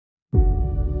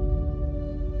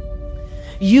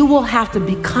You will have to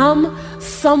become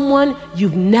someone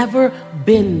you've never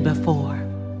been before.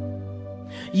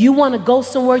 You want to go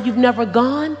somewhere you've never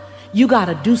gone? You got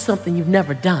to do something you've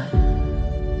never done.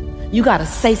 You got to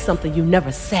say something you've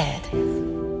never said.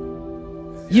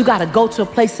 You got to go to a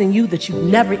place in you that you've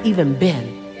never even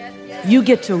been. You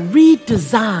get to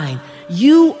redesign.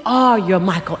 You are your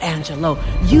Michelangelo.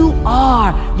 You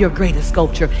are your greatest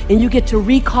sculpture. And you get to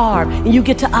recarve and you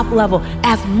get to up-level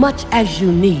as much as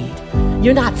you need.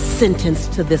 You're not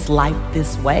sentenced to this life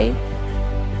this way.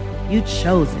 You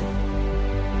chose it.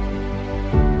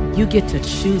 You get to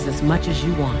choose as much as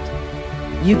you want.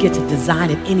 You get to design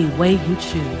it any way you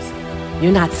choose.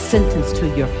 You're not sentenced to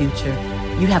your future.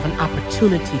 You have an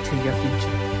opportunity to your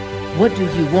future. What do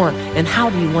you want and how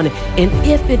do you want it? And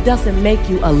if it doesn't make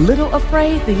you a little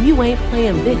afraid, then you ain't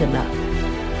playing big enough.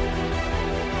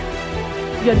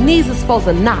 Your knees are supposed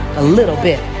to knock a little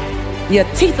bit. Your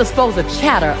teeth are supposed to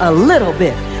chatter a little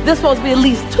bit. There's supposed to be at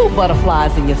least 2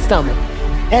 butterflies in your stomach.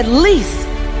 At least.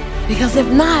 Because if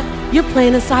not, you're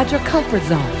playing inside your comfort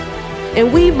zone.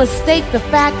 And we mistake the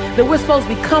fact that we're supposed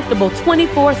to be comfortable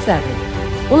 24/7.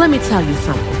 Well, let me tell you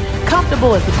something.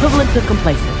 Comfortable is equivalent to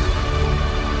complacent.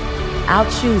 I'll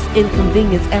choose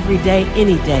inconvenience every day,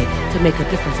 any day, to make a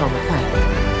difference on the planet.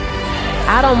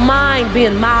 I don't mind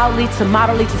being mildly to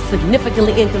moderately to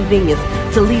significantly inconvenienced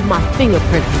to leave my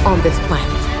fingerprint on this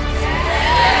planet.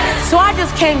 So I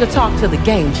just came to talk to the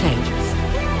game changers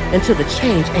and to the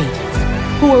change agents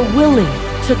who are willing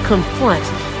to confront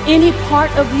any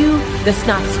part of you that's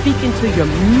not speaking to your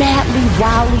madly,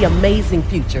 wildly amazing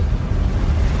future.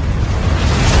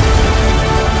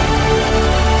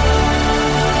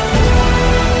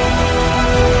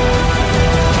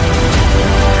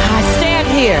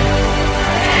 Here.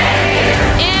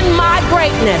 In my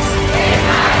greatness,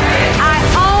 I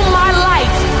own my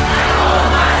light.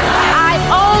 I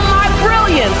own my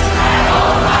brilliance.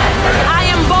 I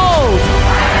am bold.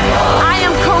 I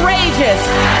am courageous.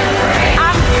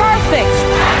 I'm perfect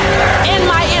in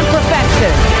my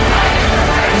imperfection.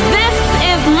 This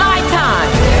is my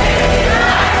time.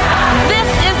 This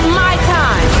is my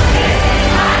time.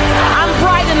 I'm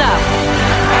bright enough.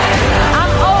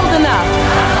 I'm old enough.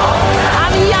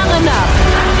 Young enough.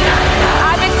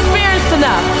 I've experienced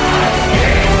enough.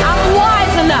 I'm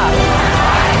wise enough.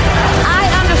 I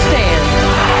understand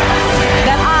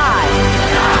that I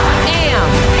am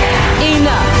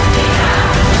enough.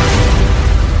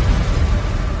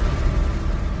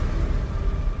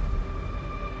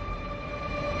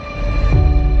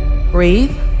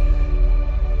 Breathe.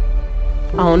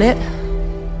 Own it.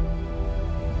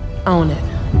 Own it.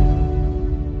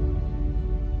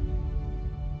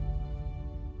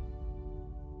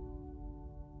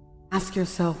 Ask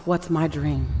yourself, what's my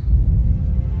dream?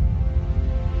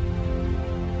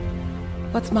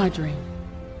 What's my dream?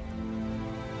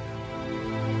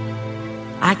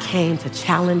 I came to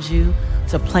challenge you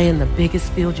to play in the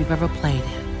biggest field you've ever played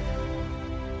in.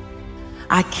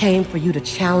 I came for you to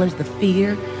challenge the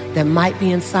fear that might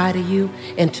be inside of you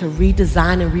and to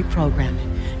redesign and reprogram it.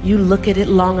 You look at it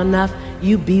long enough,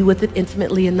 you be with it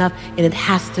intimately enough, and it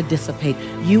has to dissipate.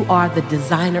 You are the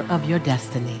designer of your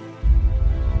destiny.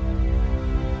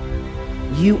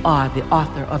 You are the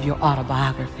author of your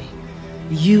autobiography.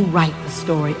 You write the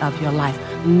story of your life.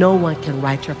 No one can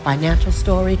write your financial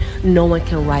story. No one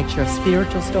can write your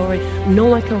spiritual story. No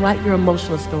one can write your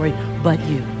emotional story but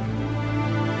you.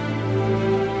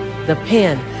 The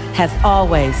pen has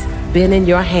always been in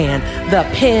your hand. The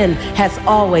pen has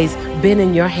always been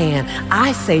in your hand.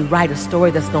 I say write a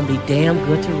story that's going to be damn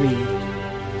good to read.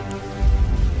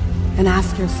 And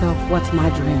ask yourself, what's my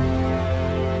dream?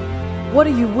 What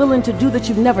are you willing to do that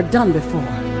you've never done before?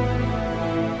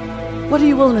 What are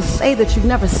you willing to say that you've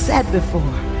never said before?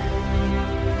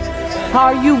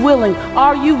 Are you willing?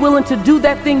 Are you willing to do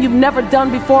that thing you've never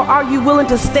done before? Are you willing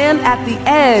to stand at the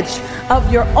edge of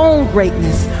your own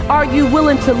greatness? Are you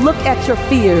willing to look at your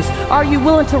fears? Are you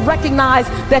willing to recognize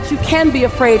that you can be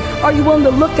afraid? Are you willing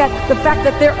to look at the fact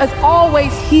that there is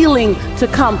always healing to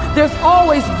come? There's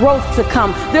always growth to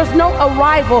come. There's no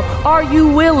arrival. Are you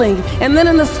willing? And then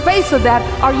in the space of that,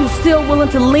 are you still willing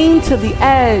to lean to the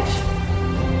edge?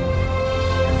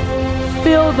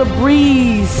 Feel the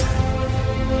breeze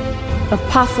of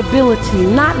possibility,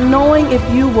 not knowing if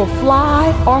you will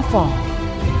fly or fall.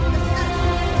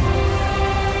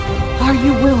 Are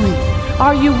you willing?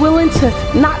 Are you willing to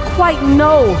not quite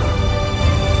know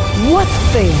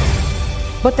what's there,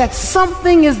 but that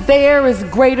something is there is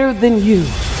greater than you?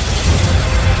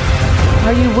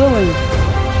 Are you willing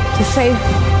to say,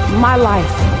 my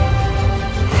life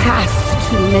has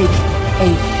to make a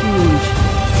huge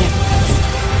difference?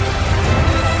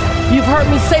 You've heard heard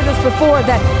me say this before,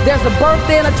 that there's a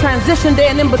birthday and a transition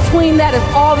day, and in between that is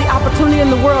all the opportunity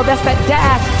in the world. That's that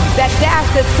dash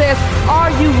that says, are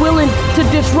you willing to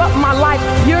disrupt my life?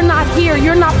 You're not here.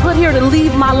 You're not put here to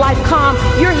leave my life calm.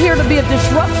 You're here to be a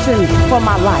disruption for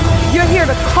my life. You're here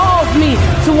to cause me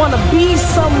to want to be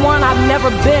someone I've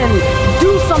never been,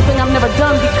 do something I've never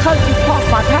done because you crossed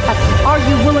my path. Are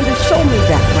you willing to show me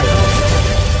that right?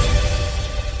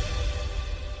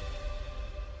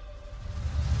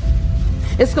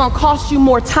 It's going to cost you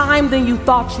more time than you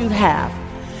thought you'd have.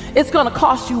 It's going to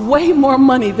cost you way more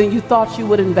money than you thought you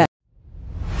would invest.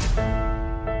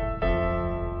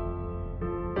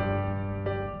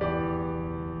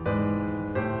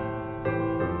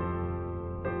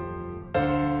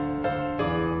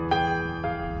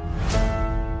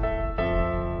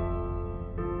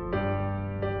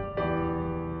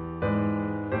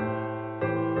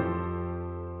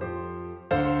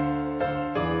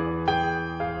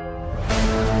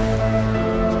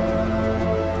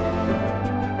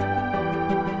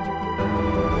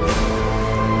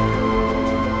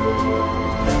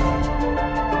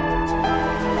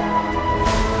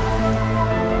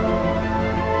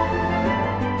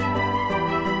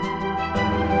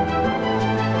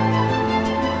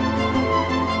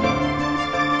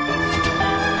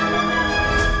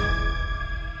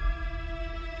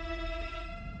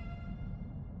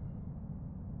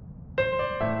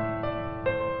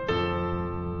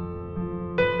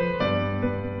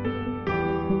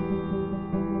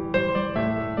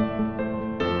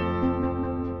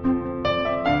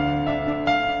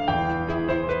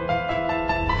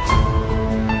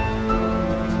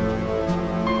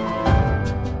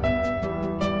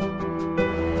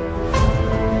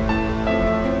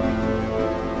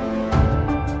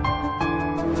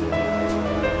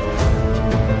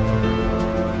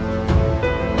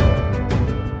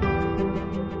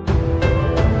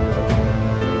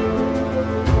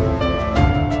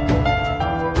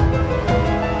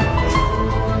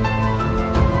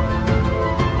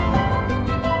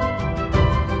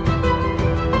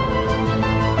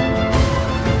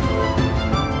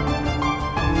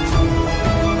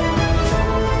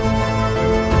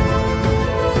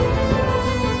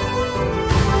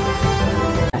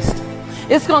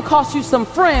 It's going to cost you some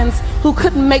friends who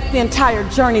couldn't make the entire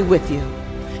journey with you.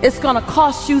 It's going to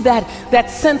cost you that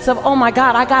sense of, oh my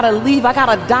God, I got to leave. I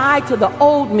got to die to the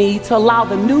old me to allow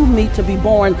the new me to be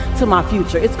born to my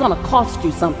future. It's going to cost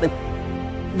you something.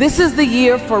 This is the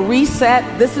year for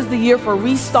reset. This is the year for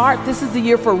restart. This is the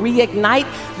year for reignite.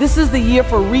 This is the year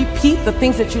for repeat the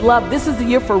things that you love. This is the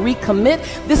year for recommit.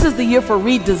 This is the year for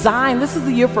redesign. This is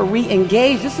the year for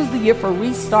re-engage. This is the year for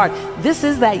restart. This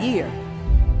is that year.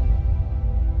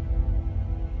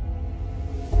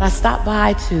 I stopped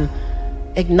by to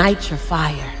ignite your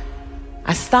fire.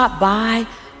 I stopped by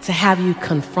to have you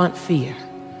confront fear.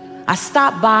 I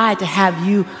stopped by to have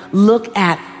you look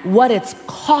at what it's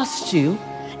cost you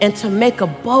and to make a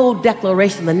bold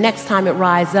declaration. The next time it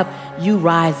rises up, you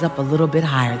rise up a little bit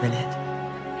higher than it.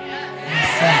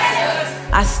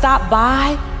 Yes. I stopped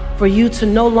by for you to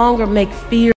no longer make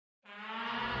fear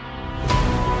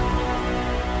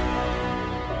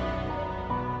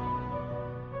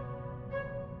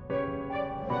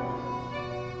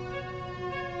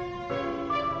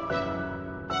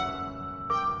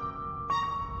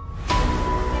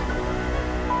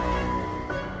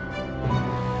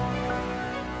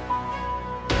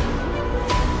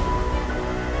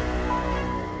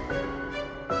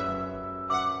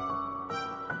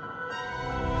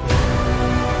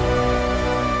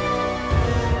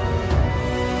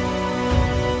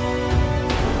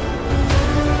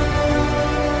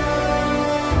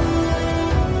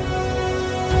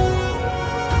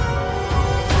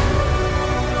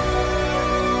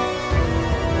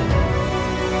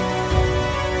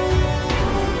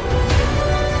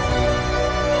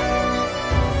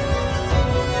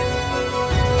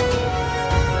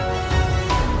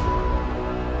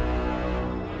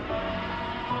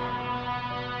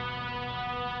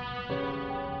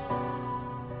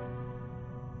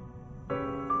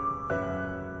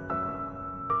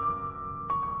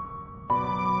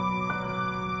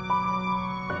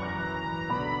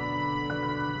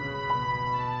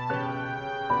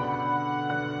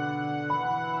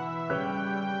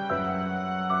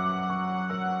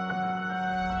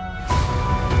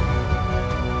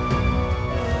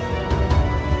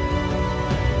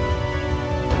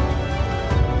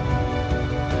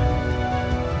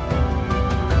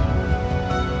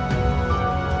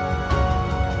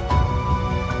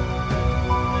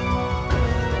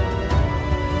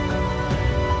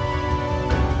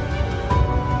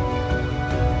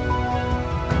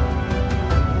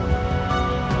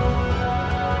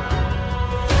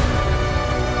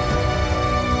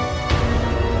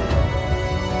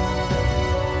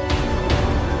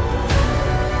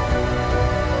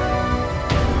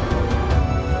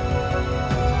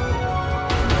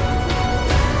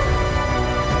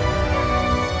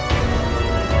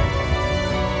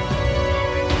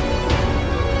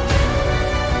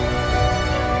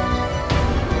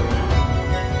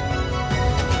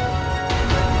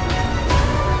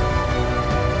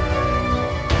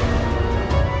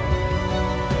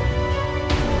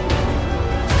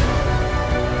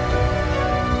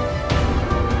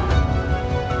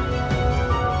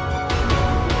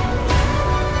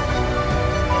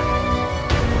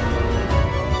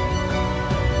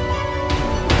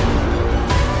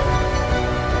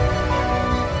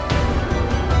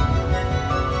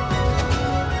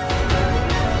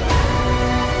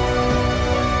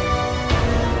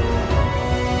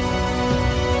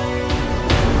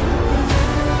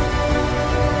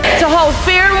hold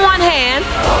fear in one hand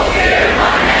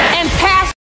and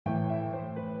pass.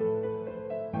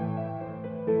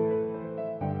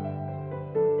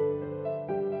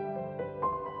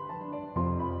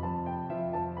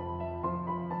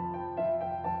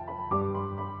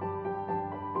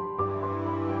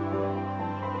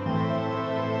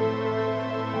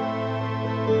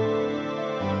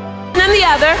 And the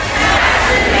other,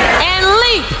 and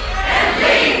leap,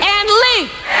 and leap,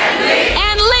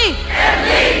 and leap,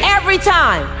 every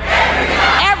time,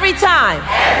 every time.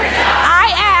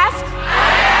 I ask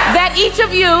that each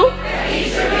of you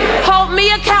hold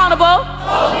me accountable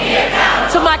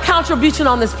to my contribution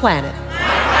on this planet.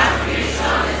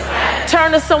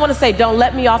 Turn to someone and say, don't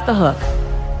let me off the hook.